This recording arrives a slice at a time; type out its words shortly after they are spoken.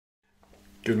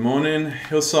Good morning,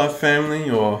 HillSide family,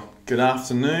 or good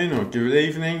afternoon, or good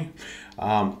evening.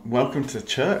 Welcome to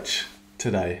church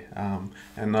today,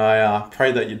 and I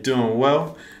pray that you're doing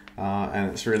well, and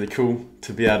it's really cool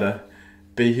to be able to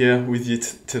be here with you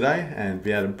today and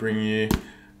be able to bring you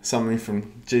something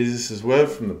from Jesus' word,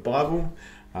 from the Bible,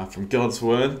 from God's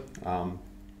word. My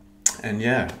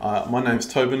name's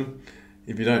Tobin.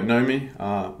 If you don't know me,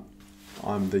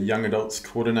 I'm the Young Adults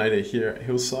Co-ordinator here at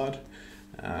HillSide.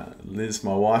 Liz,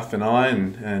 my wife, and I,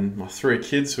 and my 3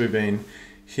 kids, we've been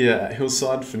here at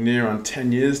HillSide for near on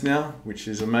 10 years now, which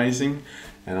is amazing.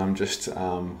 And I'm just,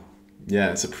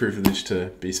 it's a privilege to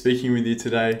be speaking with you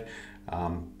today,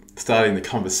 starting the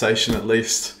conversation at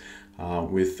least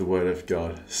with the Word of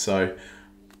God. So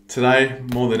today,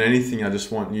 more than anything, I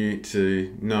just want you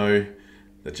to know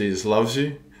that Jesus loves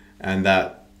you and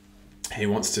that He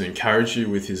wants to encourage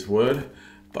you with His Word,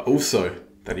 but also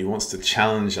that He wants to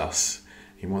challenge us.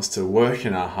 He wants to work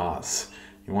in our hearts.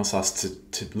 He wants us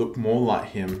to look more like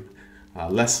Him,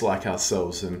 less like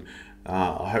ourselves. And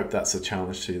I hope that's a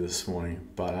challenge to you this morning.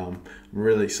 But I'm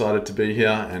really excited to be here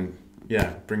and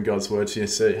bring God's word to you.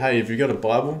 So, hey, if you've got a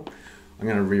Bible, I'm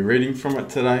going to be reading from it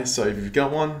today. So if you've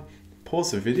got one,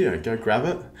 pause the video, go grab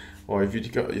it. Or if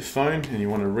you've got your phone and you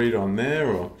want to read on there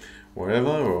or wherever,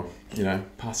 or,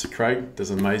 Pastor Craig does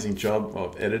an amazing job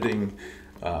of editing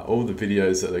all the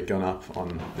videos that are gone up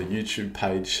on the YouTube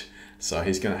page. So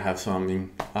he's going to have something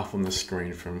up on the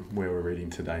screen from where we're reading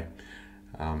today.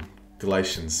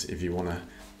 Galatians, if you want to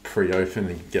pre-open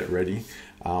and get ready.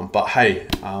 But hey,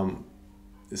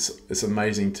 it's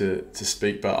amazing to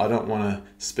speak, but I don't want to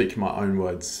speak my own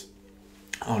words.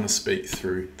 I want to speak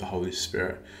through the Holy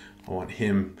Spirit. I want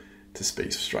Him to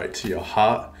speak straight to your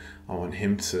heart. I want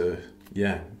Him to,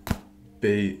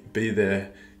 be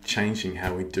there, changing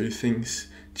how we do things,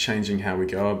 changing how we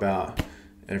go about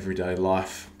everyday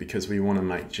life, because we want to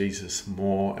make Jesus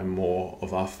more and more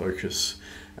of our focus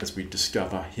as we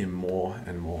discover Him more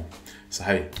and more. So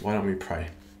hey, why don't we pray?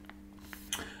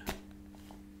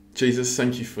 Jesus,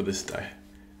 thank you for this day.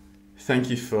 Thank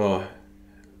you for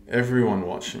everyone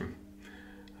watching,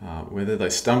 whether they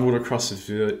stumbled across this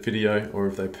video or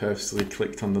if they purposely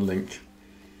clicked on the link.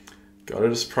 God, I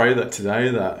just pray that today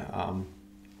that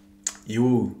you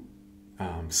will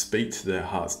speak to their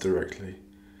hearts directly,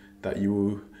 that you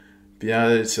will be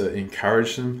able to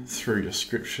encourage them through your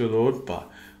scripture, Lord. But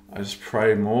I just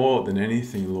pray more than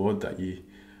anything, Lord, that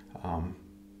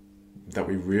that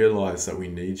we realize that we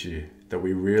need you, that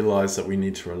we realize that we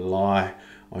need to rely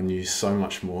on you so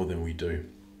much more than we do.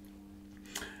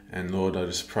 And Lord, I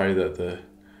just pray that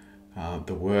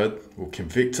the word will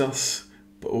convict us,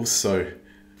 but also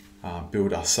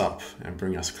build us up and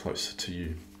bring us closer to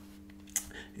you.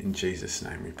 In Jesus'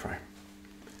 name we pray.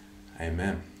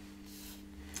 Amen.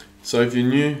 So if you're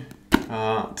new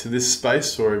to this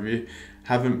space, or if you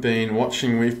haven't been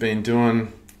watching, we've been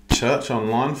doing church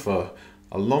online for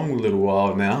a long little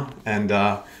while now, and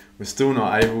we're still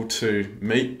not able to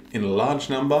meet in a large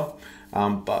number.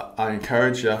 But I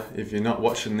encourage you, if you're not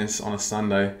watching this on a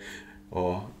Sunday,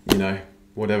 or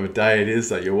whatever day it is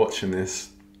that you're watching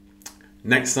this,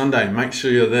 next Sunday, make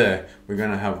sure you're there. We're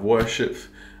going to have worship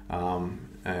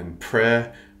and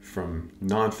prayer from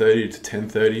 9:30 to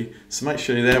 10:30. So make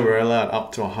sure you're there. We're allowed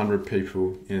up to 100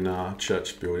 people in our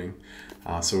church building.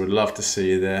 So we'd love to see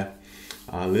you there.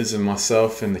 Liz and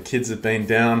myself and the kids have been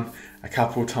down a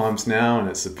couple of times now, and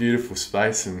it's a beautiful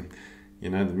space, and the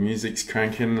music's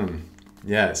cranking, and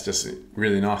it's just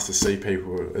really nice to see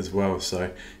people as well. So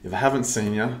if I haven't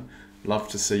seen you, love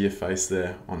to see your face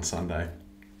there on Sunday.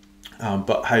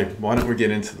 But hey, why don't we get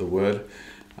into the word?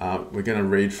 We're going to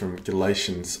read from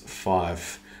Galatians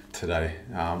 5 today.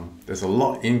 There's a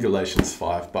lot in Galatians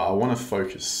 5, but I want to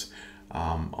focus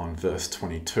on verse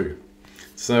 22.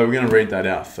 So we're going to read that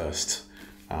out first.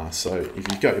 So if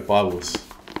you've got your Bibles,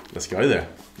 let's go there.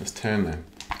 Let's turn there.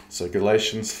 So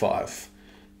Galatians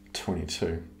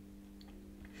 5:22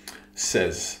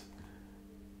 says,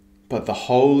 "But the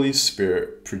Holy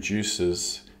Spirit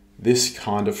produces this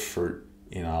kind of fruit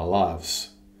in our lives: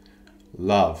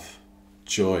 love,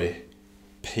 joy,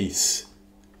 peace,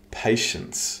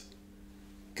 patience,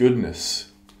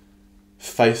 goodness,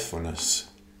 faithfulness,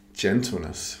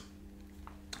 gentleness,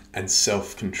 and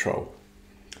self-control.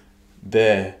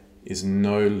 There is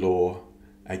no law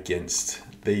against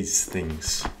these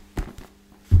things."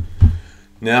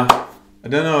 Now, I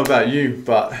don't know about you,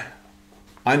 but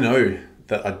I know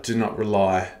that I do not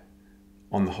rely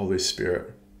on the Holy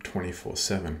Spirit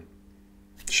 24/7.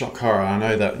 Shock horror, I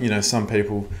know that, some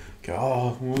people go,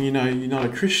 "Oh, well, you're not a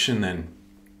Christian then."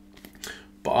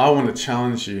 But I want to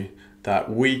challenge you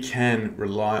that we can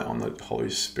rely on the Holy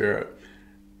Spirit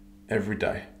every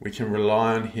day. We can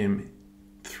rely on him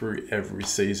through every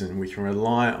season. We can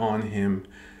rely on him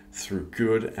through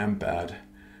good and bad.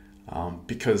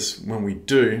 Because when we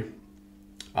do,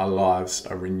 our lives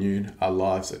are renewed, our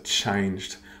lives are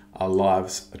changed, our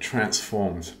lives are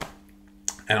transformed.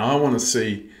 And I want to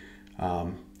see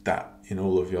that in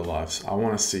all of your lives. I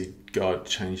want to see God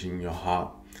changing your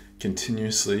heart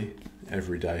continuously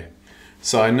every day.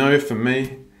 So I know for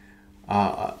me,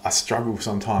 I struggle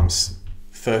sometimes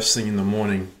first thing in the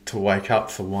morning to wake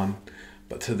up for one,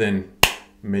 but to then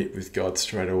meet with God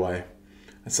straight away.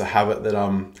 It's a habit that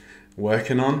I'm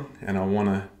working on, and I want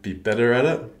to be better at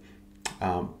it.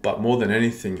 But more than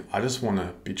anything, I just want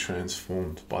to be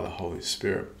transformed by the Holy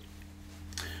Spirit.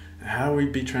 And how do we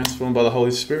be transformed by the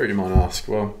Holy Spirit, you might ask?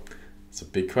 Well, it's a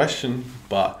big question,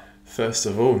 but first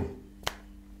of all,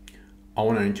 I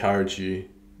want to encourage you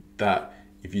that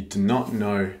if you do not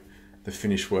know the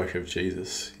finished work of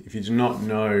Jesus, if you do not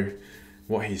know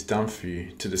what he's done for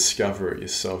you, to discover it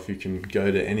yourself, you can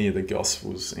go to any of the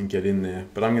Gospels and get in there.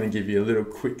 But I'm going to give you a little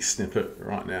quick snippet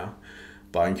right now.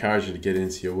 But I encourage you to get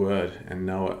into your word and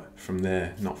know it from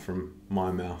there, not from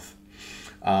my mouth.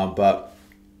 But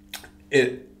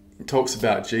it talks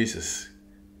about Jesus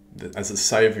as the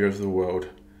Savior of the world,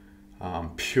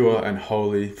 pure and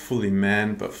holy, fully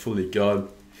man but fully God.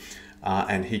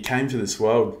 And he came to this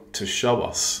world to show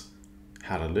us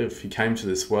how to live. He came to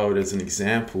this world as an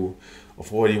example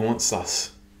of what he wants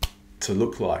us to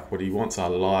look like, what he wants our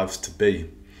lives to be.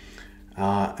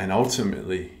 And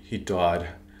ultimately, he died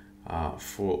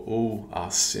for all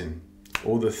our sin,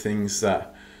 all the things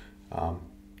that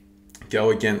go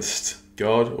against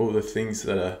God, all the things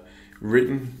that are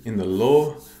written in the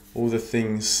law, all the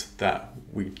things that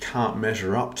we can't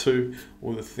measure up to,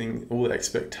 all the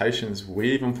expectations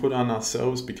we even put on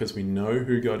ourselves because we know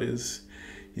who God is.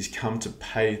 He's come to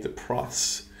pay the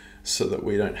price so that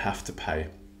we don't have to pay.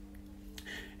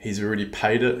 He's already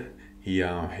paid it. He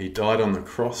died on the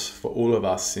cross for all of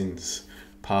our sins,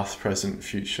 past, present,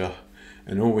 future.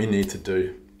 And all we need to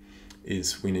do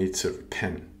is we need to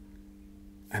repent.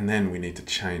 And then we need to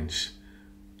change.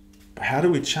 But how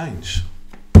do we change?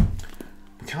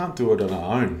 We can't do it on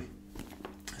our own.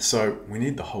 So we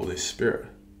need the Holy Spirit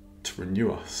to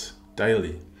renew us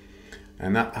daily.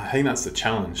 And I think that's the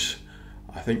challenge.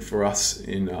 I think for us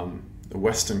in the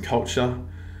Western culture,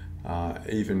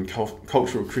 even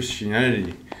cultural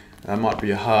Christianity, that might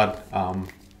be a hard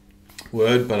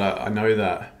word, but I know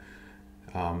that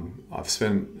I've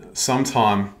spent some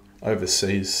time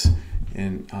overseas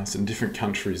in some different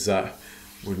countries that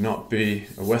would not be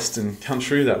a Western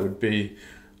country, that would be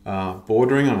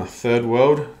bordering on a third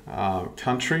world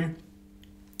country.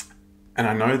 And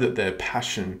I know that their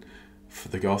passion for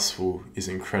the gospel is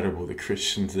incredible. The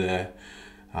Christians there,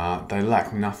 they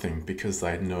lack nothing because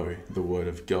they know the word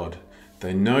of God.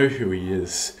 They know who he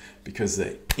is because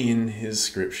they're in his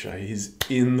scripture. He's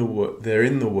in the word. They're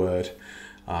in the word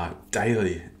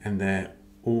daily, and they're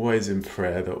always in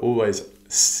prayer. They're always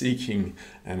seeking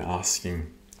and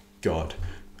asking God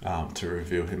to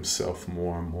reveal himself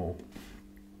more and more.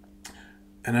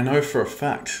 And I know for a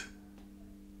fact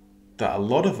that a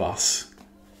lot of us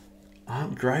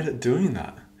aren't great at doing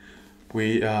that.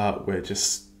 We're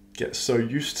just get so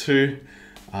used to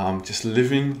just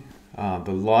living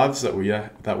the lives that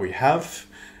we have,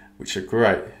 which are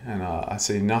great, and I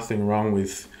see nothing wrong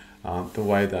with the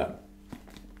way that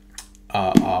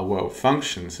our world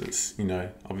functions. It's,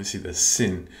 obviously there's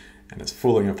sin and it's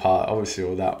falling apart, obviously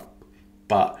all that,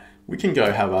 but we can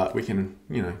go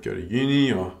go to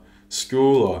uni or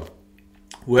school or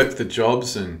work the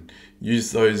jobs and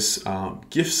use those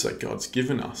gifts that God's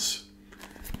given us.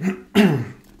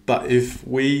 But if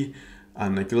we are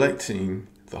neglecting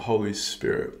the Holy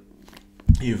Spirit,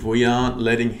 if we aren't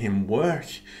letting him work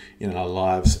in our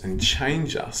lives and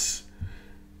change us,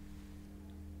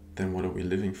 then what are we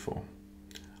living for?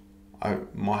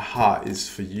 My heart is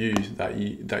for you that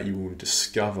you will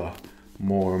discover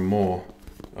more and more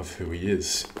of who he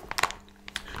is.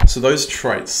 So those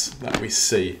traits that we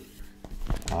see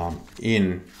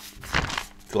in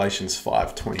Galatians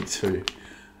 5:22,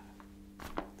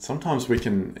 sometimes we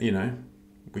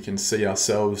can see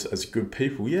ourselves as good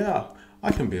people. Yeah,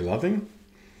 I can be loving.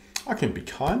 I can be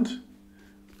kind.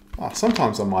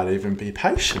 Sometimes I might even be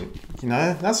patient.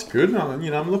 That's good.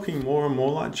 I'm looking more and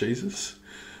more like Jesus.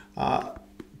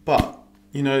 But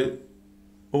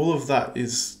all of that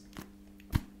is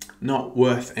not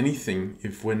worth anything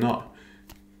if we're not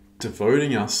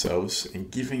devoting ourselves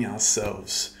and giving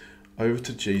ourselves over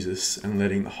to Jesus and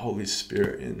letting the Holy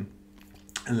Spirit in,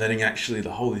 and letting actually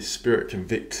the Holy Spirit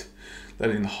convict,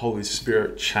 letting the Holy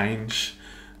Spirit change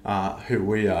who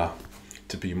we are,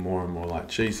 to be more and more like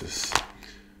Jesus.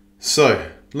 So,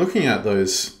 looking at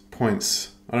those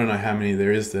points, I don't know how many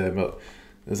there is there, but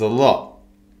there's a lot.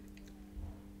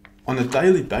 On a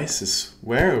daily basis,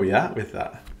 where are we at with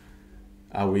that?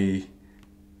 Are we,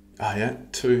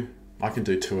 two. I can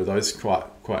do 2 of those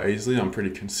quite easily. I'm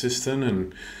pretty consistent,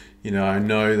 and I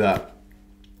know that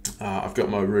I've got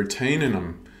my routine, and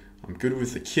I'm good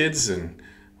with the kids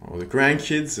or the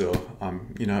grandkids, or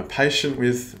I'm patient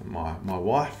with my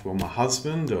wife or my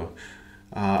husband, or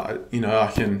I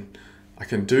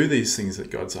can do these things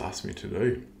that God's asked me to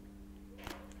do.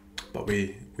 But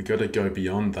we got to go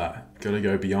beyond that. Got to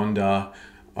go beyond our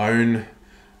own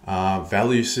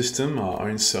value system, our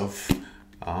own self,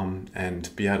 and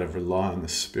be able to rely on the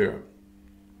Spirit.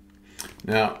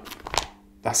 Now,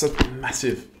 that's a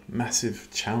massive, massive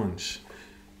challenge,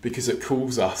 because it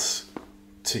calls us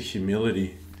to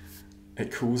humility.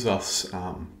 It calls us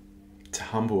to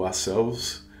humble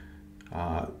ourselves.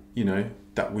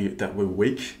 That we're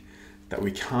weak, that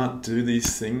we can't do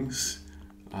these things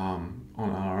on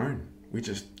our own.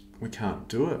 We can't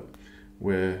do it.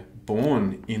 We're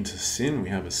born into sin. We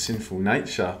have a sinful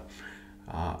nature.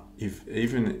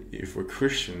 Even if we're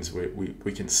Christians,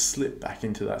 we can slip back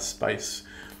into that space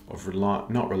of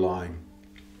not relying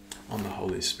on the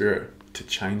Holy Spirit to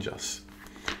change us.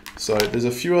 So there's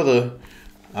a few other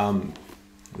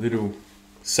little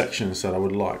sections that I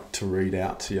would like to read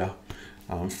out to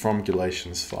you from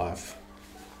Galatians 5.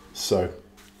 So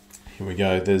here we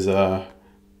go. There's a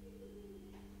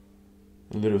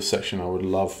little section I would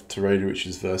love to read, which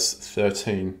is verse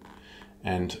 13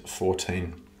 and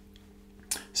 14.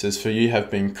 It says, "For you have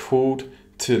been called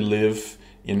to live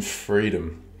in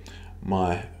freedom,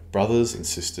 my brothers and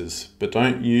sisters, but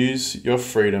don't use your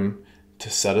freedom to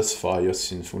satisfy your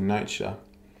sinful nature.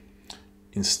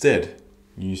 Instead,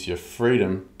 use your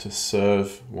freedom to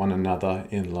serve one another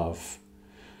in love.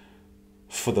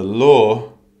 For the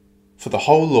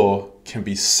whole law can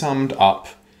be summed up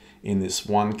in this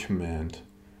one command: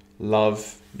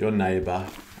 love your neighbor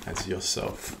as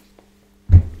yourself."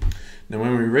 Now,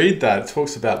 when we read that, it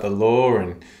talks about the law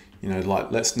and,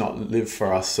 let's not live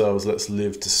for ourselves. Let's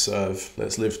live to serve.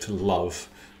 Let's live to love.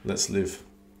 Let's live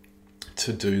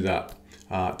to do that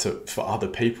for other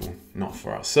people, not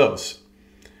for ourselves.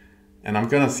 And I'm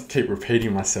going to keep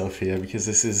repeating myself here, because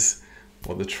this is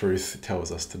what the truth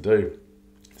tells us to do.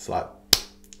 It's like,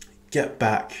 get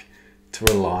back to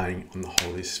relying on the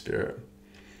Holy Spirit.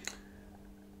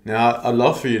 Now, I'd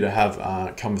love for you to have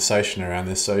a conversation around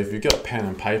this. So if you've got pen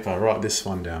and paper, write this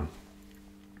one down.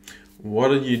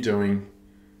 What are you doing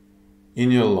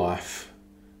in your life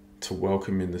to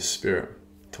welcome in the Spirit,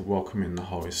 to welcome in the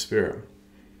Holy Spirit?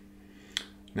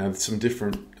 Now, there's some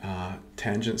different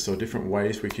tangents or different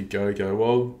ways we could go,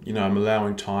 well, I'm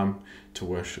allowing time to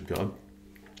worship God.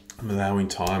 I'm allowing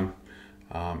time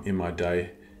in my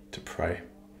day to pray,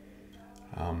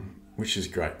 which is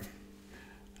great.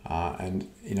 And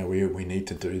we need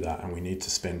to do that, and we need to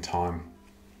spend time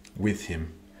with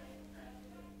Him.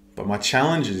 But my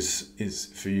challenge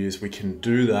is for you is we can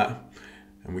do that,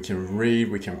 and we can read,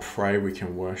 we can pray, we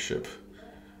can worship.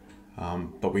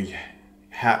 But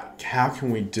how can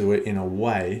we do it in a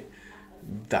way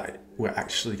that we're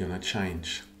actually going to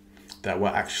change? That we're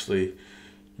actually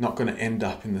not going to end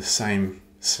up in the same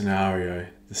scenario,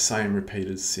 the same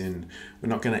repeated sin. We're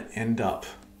not going to end up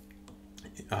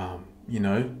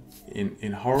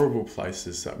in horrible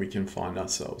places that we can find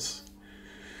ourselves.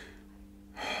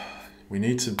 We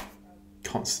need to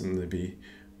constantly be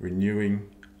renewing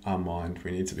our mind.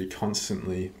 We need to be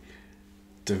constantly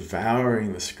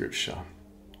devouring the Scripture.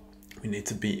 We need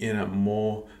to be in it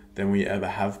more than we ever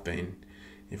have been.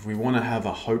 If we want to have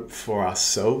a hope for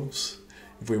ourselves,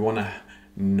 if we want to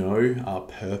know our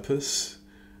purpose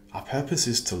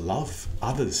is to love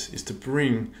others, is to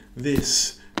bring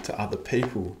this to other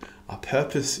people. Our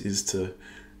purpose is to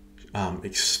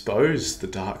expose the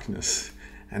darkness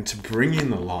and to bring in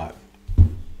the light.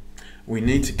 We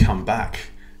need to come back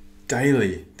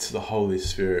daily to the Holy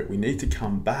Spirit. We need to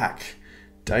come back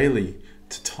daily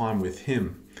to time with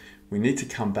Him. We need to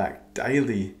come back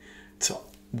daily to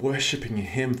worshipping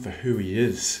Him for who He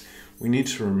is. We need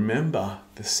to remember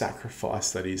the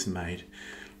sacrifice that He's made.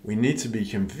 We need to be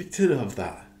convicted of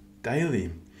that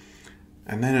daily.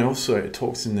 And then it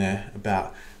talks in there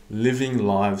about living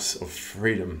lives of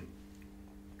freedom.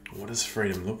 What does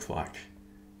freedom look like?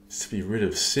 It's to be rid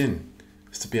of sin.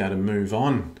 It's to be able to move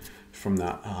on from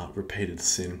that repeated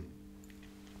sin.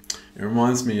 It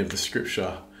reminds me of the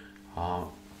scripture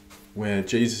where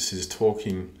Jesus is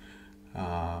talking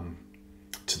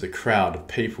to the crowd of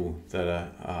people that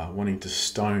are wanting to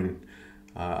stone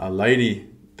a lady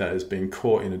that has been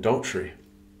caught in adultery.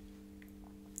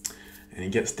 and he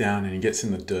gets down and he gets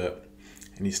in the dirt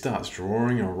and he starts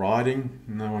drawing or writing.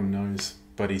 No one knows.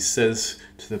 But he says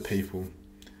to the people,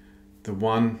 the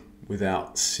one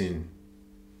without sin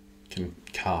can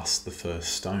cast the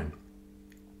first stone.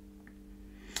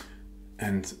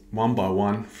 And one by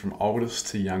one, from oldest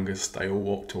to youngest, they all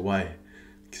walked away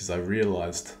because they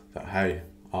realized that, hey,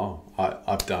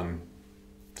 I've done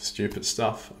stupid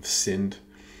stuff, I've sinned,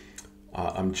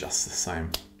 I'm just the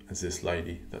same as this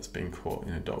lady that's been caught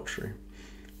in adultery.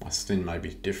 My sin may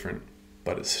be different,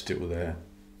 but it's still there.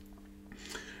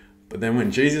 But then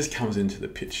when Jesus comes into the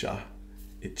picture,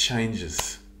 it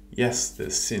changes. Yes,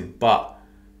 there's sin, but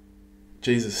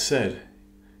Jesus said,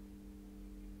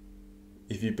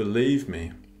 if you believe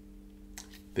me,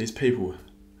 these people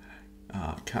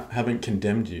haven't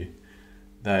condemned you.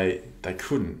 They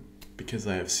couldn't, because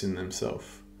they have sinned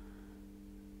themselves.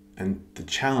 And the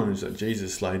challenge that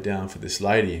Jesus laid down for this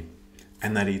lady,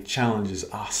 and that he challenges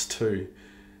us too,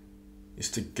 is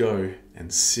to go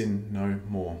and sin no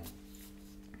more.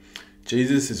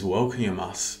 Jesus is welcoming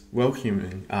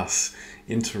us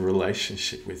into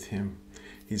relationship with him.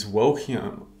 He's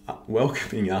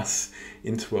welcoming us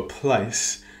into a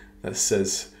place that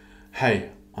says,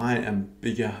 hey, I am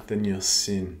bigger than your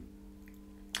sin.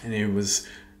 And he was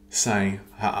saying,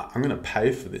 I'm going to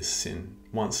pay for this sin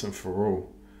once and for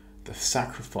all. The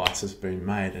sacrifice has been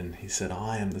made, and he said,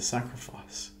 I am the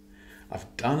sacrifice.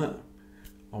 I've done it.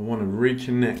 I want to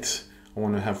reconnect. I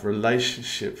want to have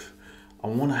relationship. I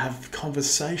want to have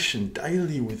conversation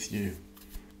daily with you.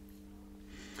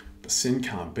 But sin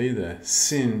can't be there.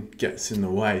 Sin gets in the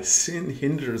way. Sin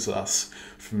hinders us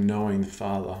from knowing the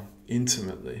Father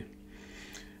intimately.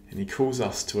 And he calls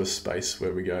us to a space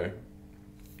where we go,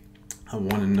 I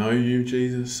want to know you,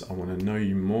 Jesus. I want to know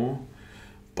you more.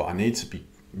 But I need to be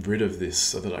rid of this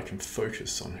so that I can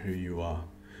focus on who you are.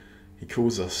 He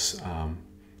calls us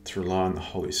to rely on the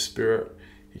Holy Spirit.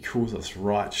 He calls us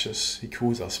righteous. He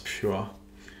calls us pure.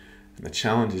 And the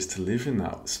challenge is to live in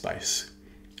that space,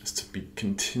 is to be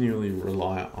continually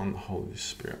reliant on the Holy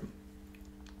Spirit.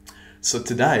 So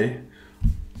today,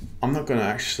 I'm not going to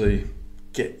actually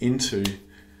get into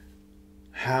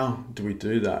how do we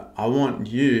do that. I want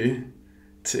you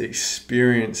to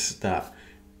experience that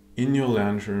in your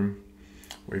lounge room,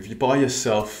 or if you're by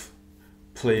yourself,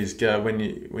 please go, when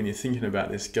you're thinking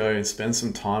about this, go and spend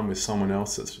some time with someone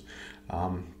else that's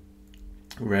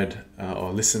read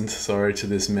or listened to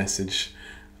this message,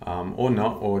 or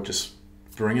not, or just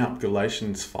bring up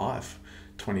Galatians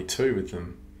 5:22 with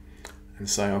them and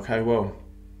say, okay, well,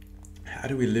 how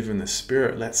do we live in the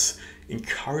Spirit? Let's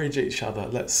encourage each other.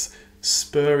 Let's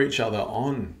spur each other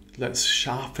on. Let's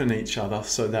sharpen each other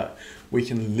so that we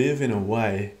can live in a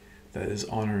way that is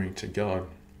honoring to God.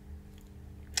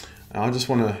 And I just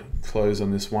want to close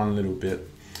on this one little bit.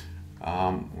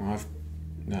 I've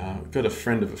got a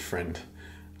friend of a friend,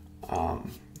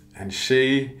 and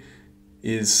she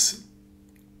is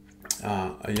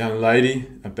a young lady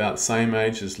about the same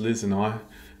age as Liz and I,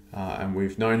 and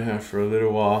we've known her for a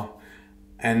little while.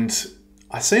 And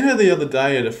I seen her the other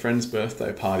day at a friend's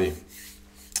birthday party.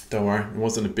 Don't worry, it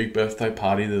wasn't a big birthday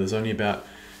party. There was only about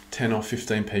 10 or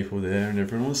 15 people there, and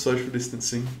everyone was social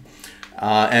distancing.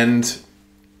 And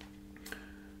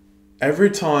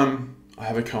every time I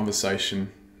have a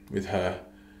conversation with her,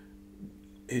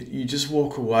 you just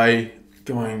walk away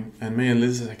going, and me and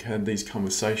Liz have had these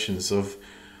conversations of,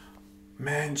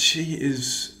 man, she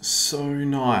is so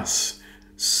nice,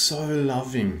 so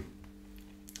loving,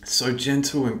 so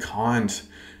gentle and kind,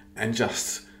 and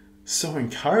just so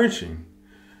encouraging.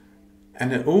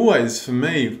 And it always, for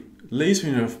me, leaves me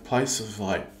in a place of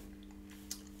like,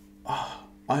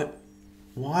 why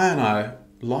aren't I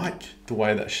like the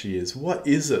way that she is? What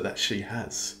is it that she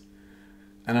has?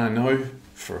 And I know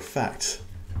for a fact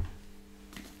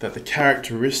that the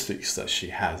characteristics that she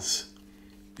has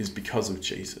is because of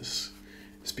Jesus.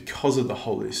 It's because of the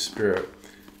Holy Spirit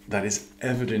that is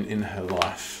evident in her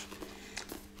life.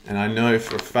 And I know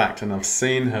for a fact, and I've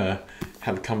seen her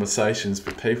have conversations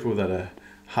with people that are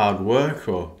hard work,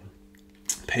 or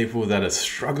people that are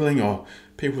struggling, or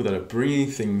people that are bringing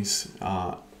things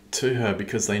to her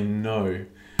because they know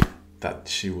that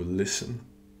she will listen.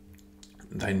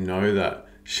 They know that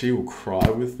she will cry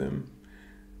with them.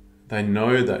 They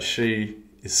know that she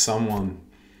is someone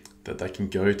that they can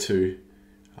go to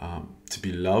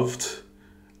be loved,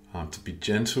 to be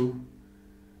gentle.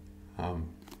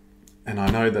 And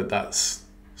I know that that's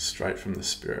straight from the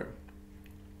Spirit.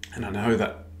 And I know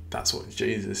that that's what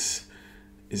Jesus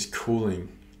is calling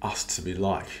us to be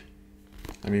like.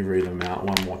 Let me read them out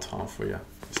one more time for you.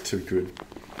 It's too good.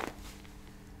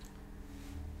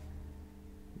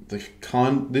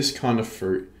 This kind of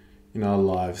fruit in our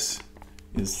lives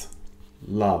is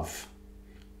love,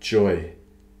 joy,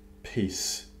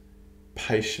 peace,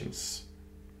 patience,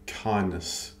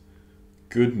 kindness,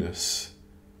 goodness,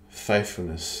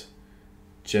 faithfulness,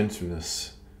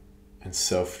 gentleness, and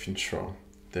self-control.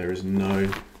 There is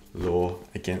no law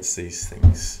against these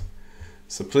things.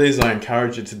 So please, I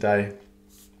encourage you today,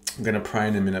 I'm going to pray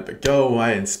in a minute, but go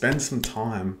away and spend some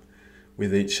time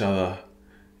with each other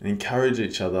and encourage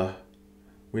each other.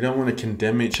 We don't want to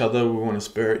condemn each other. We want to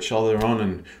spur each other on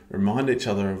and remind each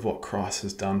other of what Christ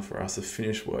has done for us, the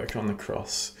finished work on the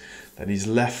cross, that he's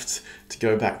left to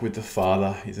go back with the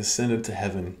Father. He's ascended to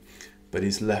heaven, but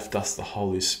he's left us the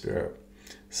Holy Spirit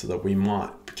so that we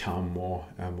might become more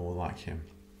and more like him.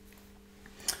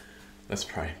 Let's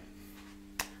pray.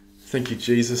 Thank you,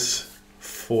 Jesus,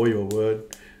 for your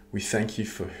word. We thank you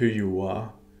for who you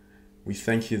are. We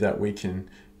thank you that we can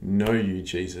know you,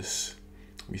 Jesus.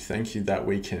 We thank you that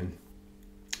we can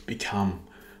become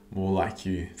more like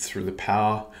you through the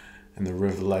power and the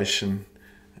revelation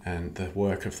and the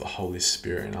work of the Holy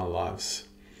Spirit in our lives.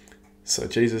 So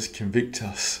Jesus, convict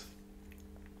us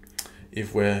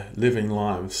if we're living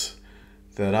lives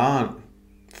that aren't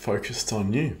focused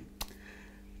on you.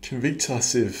 Convict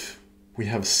us if we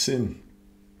have sin,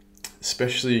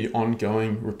 especially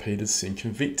ongoing, repeated sin.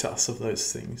 Convict us of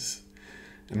those things.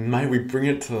 And may we bring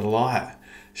it to the light.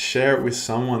 Share it with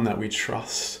someone that we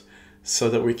trust so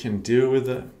that we can deal with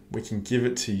it. We can give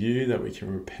it to you, that we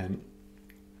can repent.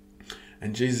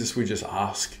 And Jesus, we just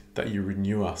ask that you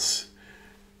renew us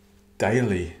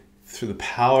daily through the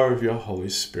power of your Holy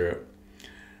Spirit,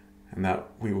 and that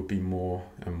we will be more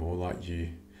and more like you.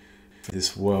 For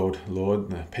this world, Lord,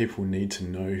 the people need to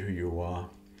know who you are.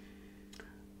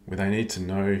 Where they need to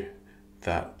know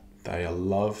that they are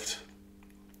loved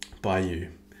by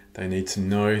you. They need to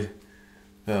know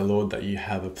that, Lord, that you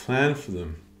have a plan for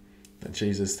them. That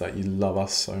Jesus, that you love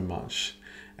us so much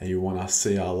and you want us to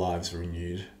see our lives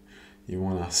renewed. You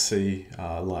want us to see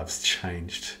our lives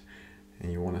changed.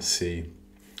 And you want to see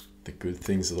the good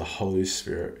things of the Holy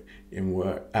Spirit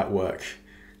at work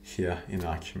here in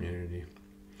our community.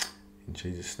 In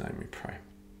Jesus' name we pray.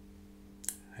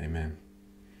 Amen.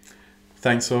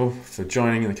 Thanks all for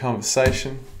joining in the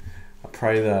conversation. I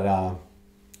pray that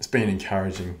it's been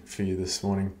encouraging for you this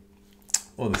morning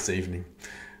or this evening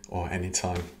or any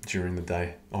time during the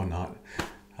day or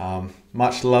night.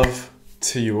 Much love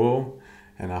to you all,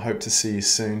 and I hope to see you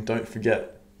soon. Don't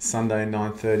forget Sunday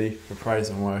 9:30 for praise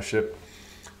and worship.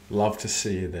 Love to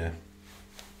see you there.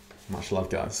 Much love,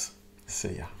 guys.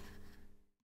 See ya.